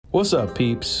What's up,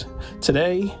 peeps?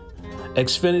 Today,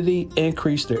 Xfinity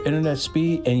increased their internet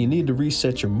speed and you need to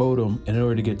reset your modem in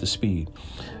order to get the speed.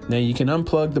 Now you can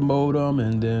unplug the modem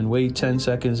and then wait 10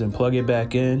 seconds and plug it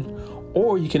back in,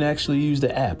 or you can actually use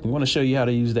the app. I want to show you how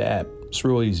to use the app. It's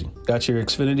real easy. Got your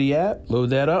Xfinity app, load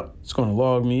that up. It's going to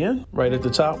log me in. Right at the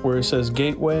top where it says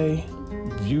Gateway,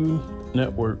 view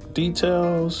network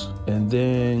details, and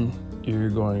then you're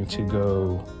going to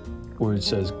go where it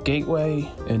says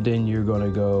Gateway, and then you're going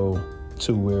to go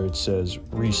to where it says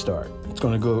Restart. It's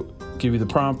going to go give you the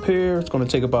prompt here. It's going to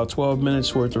take about 12 minutes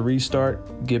for it to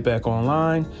restart, get back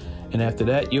online, and after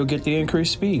that, you'll get the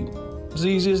increased speed. As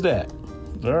easy as that.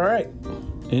 All right,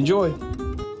 enjoy.